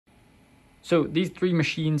So these three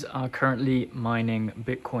machines are currently mining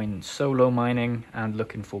Bitcoin solo mining and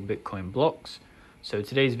looking for Bitcoin blocks. So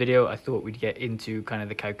today's video, I thought we'd get into kind of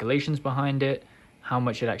the calculations behind it, how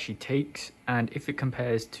much it actually takes, and if it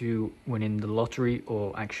compares to winning the lottery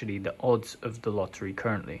or actually the odds of the lottery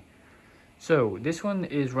currently. So this one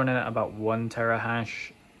is running at about 1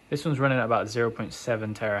 terahash. This one's running at about 0.7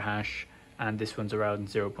 terahash, and this one's around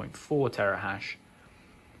 0.4 terahash.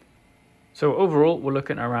 So overall, we're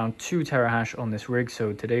looking at around 2 terahash on this rig.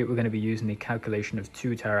 So today we're going to be using the calculation of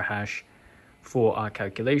 2 terahash for our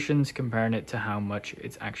calculations, comparing it to how much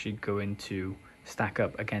it's actually going to stack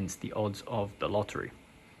up against the odds of the lottery.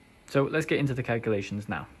 So let's get into the calculations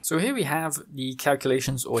now. So here we have the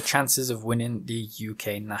calculations or chances of winning the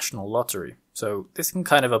UK National Lottery. So this can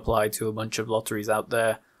kind of apply to a bunch of lotteries out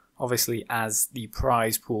there. Obviously, as the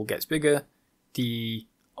prize pool gets bigger, the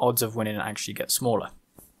odds of winning actually get smaller.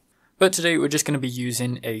 But today we're just going to be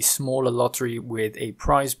using a smaller lottery with a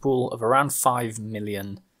prize pool of around 5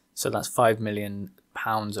 million. So that's £5 million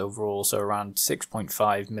overall, so around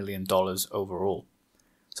 $6.5 million overall.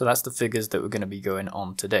 So that's the figures that we're going to be going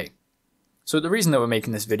on today. So the reason that we're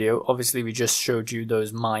making this video, obviously we just showed you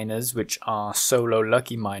those miners, which are solo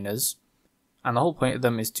lucky miners. And the whole point of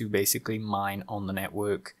them is to basically mine on the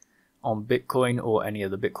network on Bitcoin or any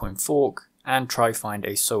other Bitcoin fork, and try find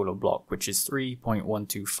a solo block, which is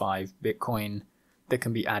 3.125 Bitcoin that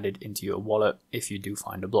can be added into your wallet if you do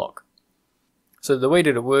find a block. So the way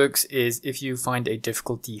that it works is if you find a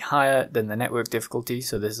difficulty higher than the network difficulty,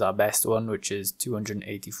 so this is our best one, which is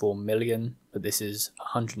 284 million, but this is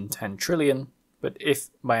 110 trillion. But if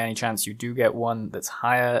by any chance you do get one that's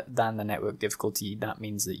higher than the network difficulty, that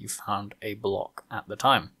means that you found a block at the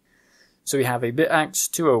time. So we have a Bitaxe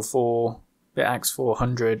 204, Bitaxe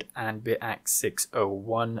 400 and Bitaxe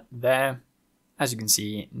 601 there. As you can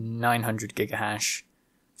see, 900 gigahash,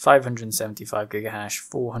 575 gigahash,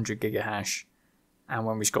 400 gigahash, and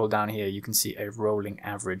when we scroll down here you can see a rolling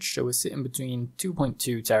average. So we're sitting between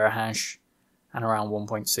 2.2 terahash and around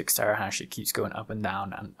 1.6 terahash. It keeps going up and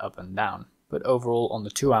down and up and down. But overall on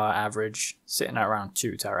the 2-hour average, sitting at around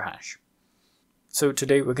 2 terahash. So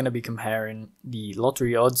today we're going to be comparing the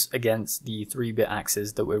lottery odds against the 3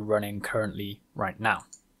 Bitaxes that we're running currently right now.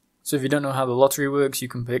 So if you don't know how the lottery works, you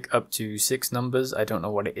can pick up to 6 numbers. I don't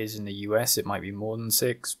know what it is in the US, it might be more than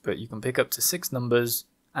 6, but you can pick up to 6 numbers,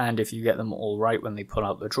 and if you get them all right when they pull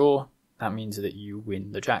out the draw, that means that you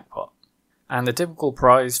win the jackpot. And the typical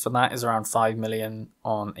prize for that is around 5 million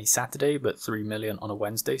on a Saturday, but 3 million on a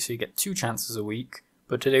Wednesday, so you get 2 chances a week.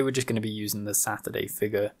 But today we're just going to be using the Saturday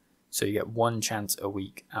figure, so you get 1 chance a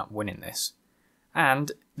week at winning this.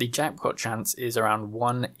 And the jackpot chance is around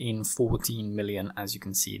 1 in 14 million, as you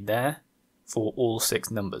can see there, for all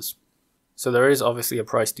 6 numbers. So there is obviously a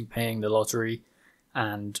price to paying the lottery,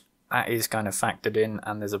 and that is kind of factored in,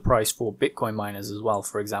 and there's a price for Bitcoin miners as well.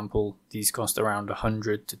 For example, these cost around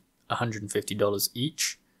 $100 to $150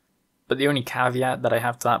 each. But the only caveat that I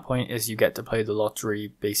have to that point is you get to play the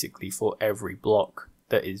lottery basically for every block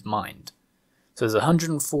that is mined. So there's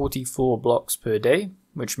 144 blocks per day,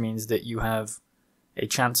 which means that you have a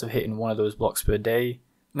chance of hitting one of those blocks per day.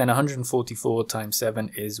 And then 144 times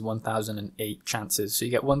 7 is 1008 chances. So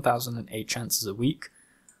you get 1008 chances a week.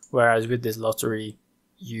 Whereas with this lottery,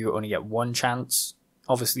 you only get 1 chance.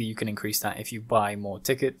 Obviously, you can increase that if you buy more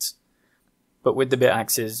tickets. But with the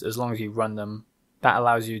Bitaxes, as long as you run them, that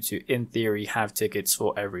allows you to, in theory, have tickets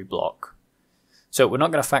for every block. So we're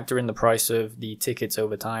not going to factor in the price of the tickets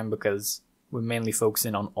over time because we're mainly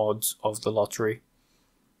focusing on odds of the lottery.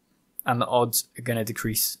 And the odds are going to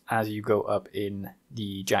decrease as you go up in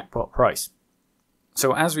the jackpot price.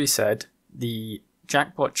 So as we said, the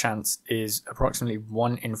jackpot chance is approximately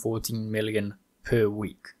 1 in 14 million per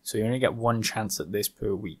week. So you only get 1 chance at this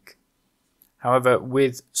per week. However,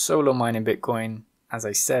 with solo mining Bitcoin, as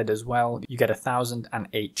I said as well, you get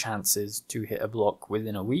 1008 chances to hit a block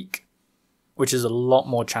within a week, which is a lot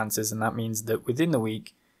more chances, and that means that within the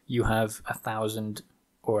week, you have 1000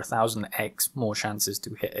 or 1000x more chances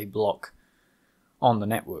to hit a block on the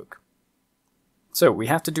network. So we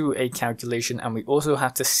have to do a calculation, and we also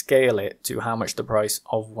have to scale it to how much the price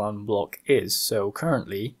of 1 block is. So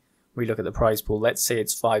currently, we look at the prize pool, let's say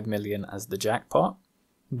it's 5 million as the jackpot.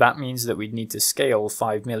 That means that we'd need to scale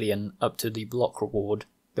 5 million up to the block reward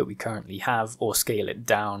that we currently have, or scale it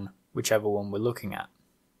down, whichever one we're looking at.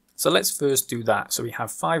 So let's first do that. So we have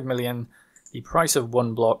 5 million. The price of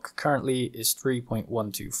 1 block currently is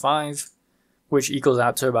 3.125, which equals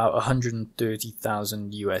out to about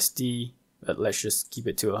 130,000 USD. But let's just keep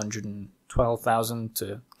it to 112,000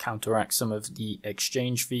 to counteract some of the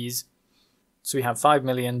exchange fees. So we have 5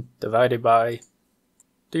 million divided by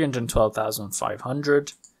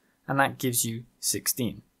 312,500, and that gives you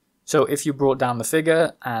 16. So if you brought down the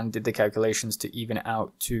figure and did the calculations to even it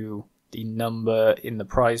out to the number in the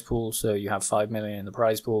prize pool, so you have 5 million in the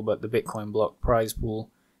prize pool, but the Bitcoin block prize pool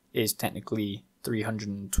is technically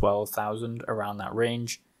 312,000, around that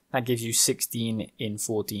range. That gives you 16 in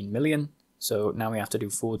 14 million. So now we have to do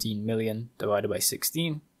 14 million divided by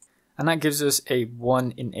 16. And that gives us a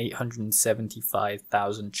 1 in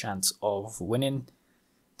 875,000 chance of winning.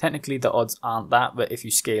 Technically the odds aren't that, but if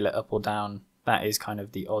you scale it up or down, that is kind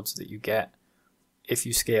of the odds that you get if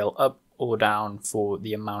you scale up or down for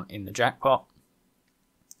the amount in the jackpot.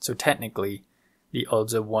 So technically the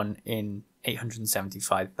odds are 1 in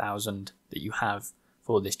 875,000 that you have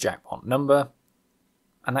for this jackpot number,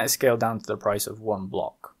 and that is scaled down to the price of 1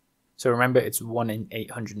 block. So remember, it's 1 in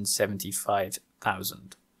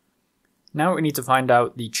 875,000. Now we need to find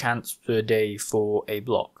out the chance per day for a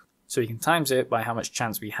block. So you can times it by how much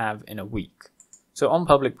chance we have in a week. So on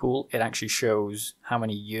public pool, it actually shows how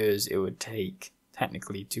many years it would take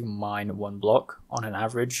technically to mine 1 block on an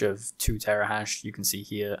average of 2 terahash. You can see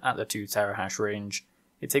here at the 2 terahash range,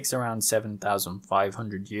 it takes around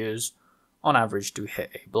 7,500 years on average to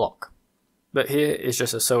hit a block. But here is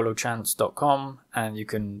just a solochance.com, and you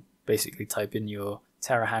can basically type in your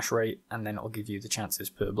terahash rate and then it'll give you the chances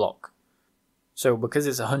per block. So because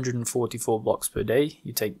it's 144 blocks per day,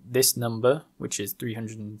 you take this number, which is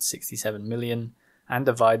 367 million, and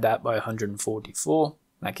divide that by 144.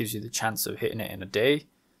 That gives you the chance of hitting it in a day.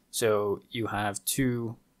 So you have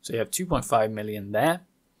 2.5 million there.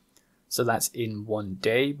 So that's in 1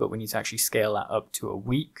 day, but we need to actually scale that up to a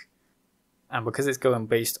week. And because it's going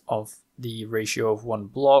based off the ratio of 1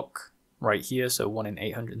 block right here, so 1 in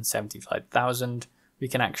 875,000, we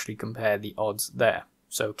can actually compare the odds there.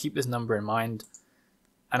 So keep this number in mind,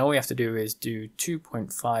 and all we have to do is do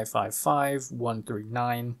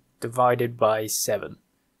 2.555139 divided by 7,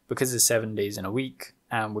 because there's 7 days in a week,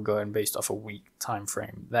 and we're going based off a week time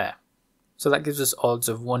frame there. So that gives us odds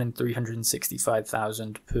of 1 in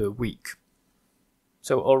 365,000 per week.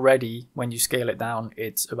 So already, when you scale it down,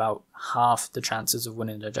 it's about half the chances of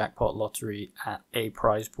winning the jackpot lottery at a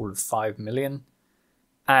prize pool of 5 million.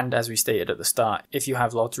 And as we stated at the start, if you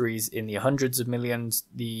have lotteries in the hundreds of millions,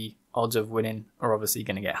 the odds of winning are obviously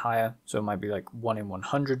going to get higher. So it might be like 1 in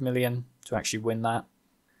 100 million to actually win that.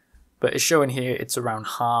 But it's showing here it's around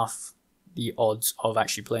half the odds of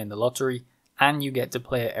actually playing the lottery, and you get to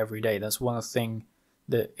play it every day. That's one thing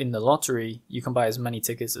that in the lottery, you can buy as many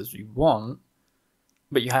tickets as you want,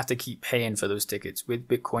 but you have to keep paying for those tickets. With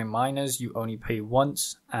Bitcoin miners, you only pay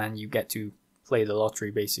once, and you get to play the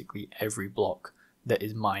lottery basically every block that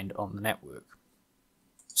is mined on the network.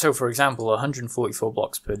 So for example, 144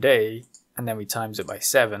 blocks per day, and then we times it by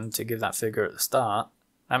 7 to give that figure at the start.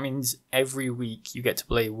 That means every week you get to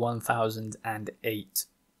play 1,008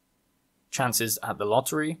 chances at the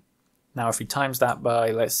lottery. Now if we times that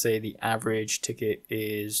by, let's say the average ticket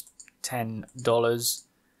is $10,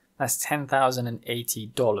 that's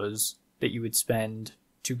 $10,080 that you would spend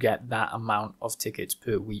to get that amount of tickets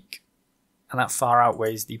per week. And that far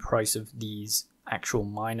outweighs the price of these actual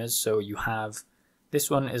miners. So you have, this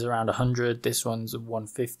one is around 100, this one's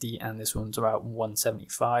 150, and this one's about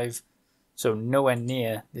 175. So nowhere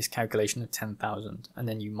near this calculation of 10,000. And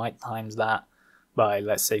then you might times that by,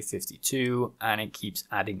 let's say 52, and it keeps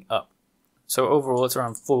adding up. So overall it's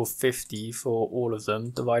around 450 for all of them,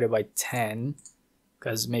 divided by 10,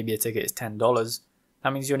 because maybe a ticket is $10.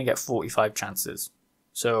 That means you only get 45 chances.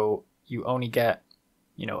 So you only get,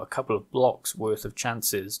 a couple of blocks worth of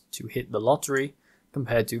chances to hit the lottery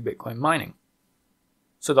compared to Bitcoin mining.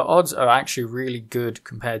 So the odds are actually really good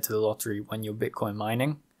compared to the lottery when you're Bitcoin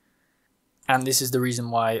mining. And this is the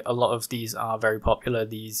reason why a lot of these are very popular,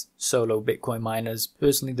 these solo Bitcoin miners.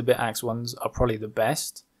 Personally, the Bitaxe ones are probably the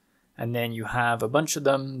best. And then you have a bunch of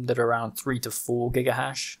them that are around 3 to 4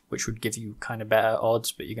 gigahash, which would give you kind of better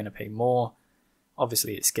odds, but you're going to pay more.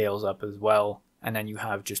 Obviously, it scales up as well. And then you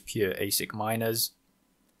have just pure ASIC miners.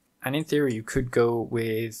 And in theory, you could go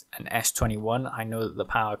with an S21. I know that the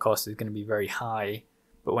power cost is going to be very high,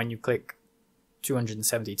 but when you click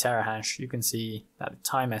 270 terahash, you can see that the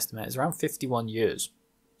time estimate is around 51 years.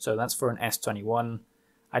 So that's for an S21.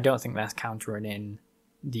 I don't think that's countering in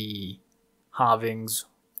the halvings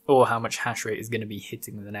or how much hash rate is going to be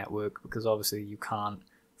hitting the network, because obviously you can't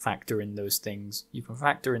factor in those things. You can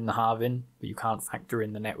factor in the halving, but you can't factor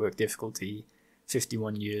in the network difficulty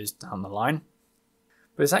 51 years down the line.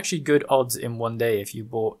 But it's actually good odds in 1 day if you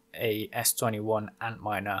bought a S21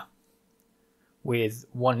 Antminer with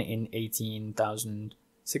 1 in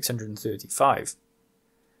 18,635.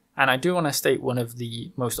 And I do want to state one of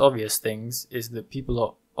the most obvious things is that people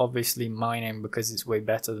are obviously mining because it's way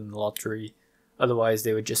better than the lottery. Otherwise,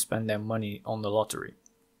 they would just spend their money on the lottery.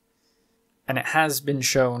 And it has been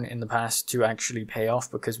shown in the past to actually pay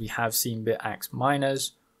off because we have seen Bitaxe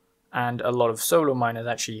miners and a lot of solo miners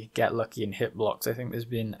actually get lucky and hit blocks. I think there's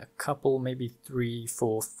been a couple, maybe 3,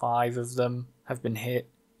 4, 5 of them have been hit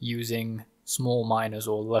using small miners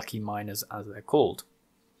or lucky miners as they're called.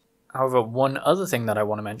 However, one other thing that I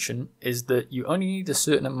want to mention is that you only need a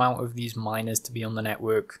certain amount of these miners to be on the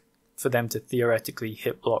network for them to theoretically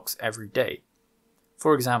hit blocks every day.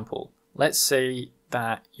 For example, let's say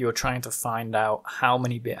that you're trying to find out how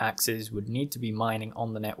many Bitaxes would need to be mining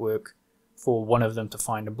on the network for one of them to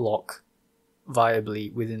find a block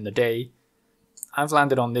viably within the day. I've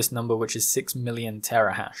landed on this number, which is 6 million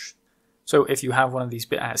terahash. So if you have one of these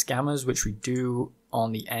Bitaxe scammers, which we do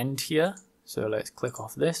on the end here, so let's click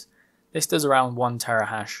off this. This does around 1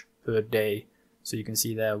 terahash per day. So you can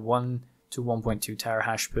see there 1 to 1.2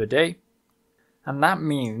 terahash per day. And that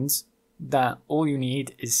means that all you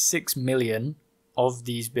need is 6 million of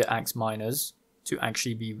these Bitaxe miners to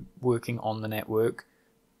actually be working on the network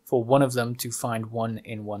for one of them to find one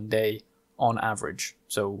in one day on average.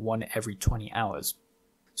 So one every 20 hours.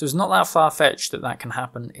 So it's not that far-fetched that that can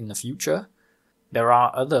happen in the future. There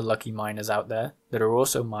are other lucky miners out there that are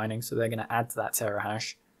also mining, so they're going to add to that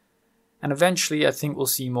terahash. And eventually I think we'll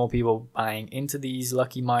see more people buying into these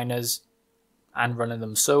lucky miners and running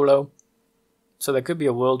them solo. So there could be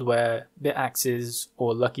a world where Bitaxes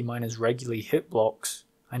or lucky miners regularly hit blocks.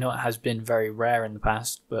 I know it has been very rare in the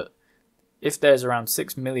past, but if there's around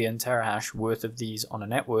 6 million terahash worth of these on a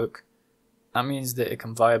network, that means that it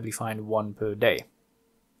can viably find one per day.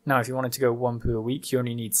 Now, if you wanted to go one per week, you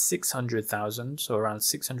only need 600,000, so around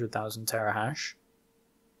 600,000 terahash,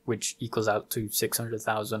 which equals out to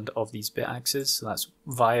 600,000 of these Bitaxes. So that's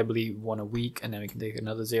viably one a week, and then we can take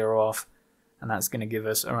another 0 off, and that's going to give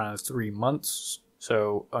us around 3 months.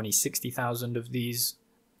 So only 60,000 of these,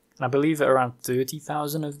 and I believe that around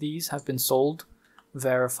 30,000 of these have been sold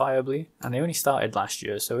verifiably, and they only started last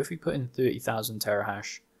year. So if we put in 30,000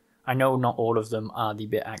 terahash, I know not all of them are the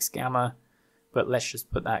Bitaxe Gamma, but let's just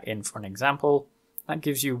put that in for an example. That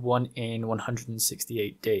gives you 1 in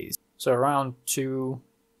 168 days. So around 2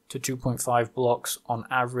 to 2.5 blocks on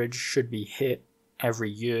average should be hit every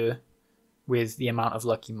year with the amount of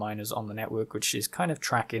lucky miners on the network, which is kind of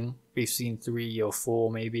tracking. We've seen 3 or 4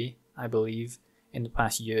 maybe, I believe, in the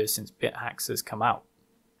past year since Bitaxe has come out.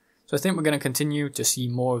 So I think we're going to continue to see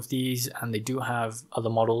more of these, and they do have other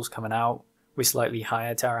models coming out with slightly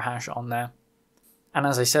higher terahash on there. And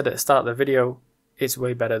as I said at the start of the video, it's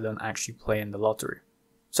way better than actually playing the lottery.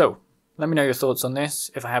 So let me know your thoughts on this.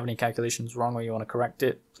 If I have any calculations wrong or you want to correct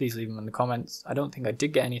it, please leave them in the comments. I don't think I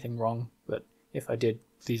did get anything wrong, but if I did,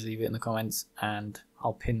 please leave it in the comments and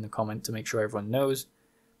I'll pin the comment to make sure everyone knows.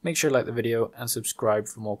 Make sure to like the video and subscribe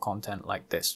for more content like this.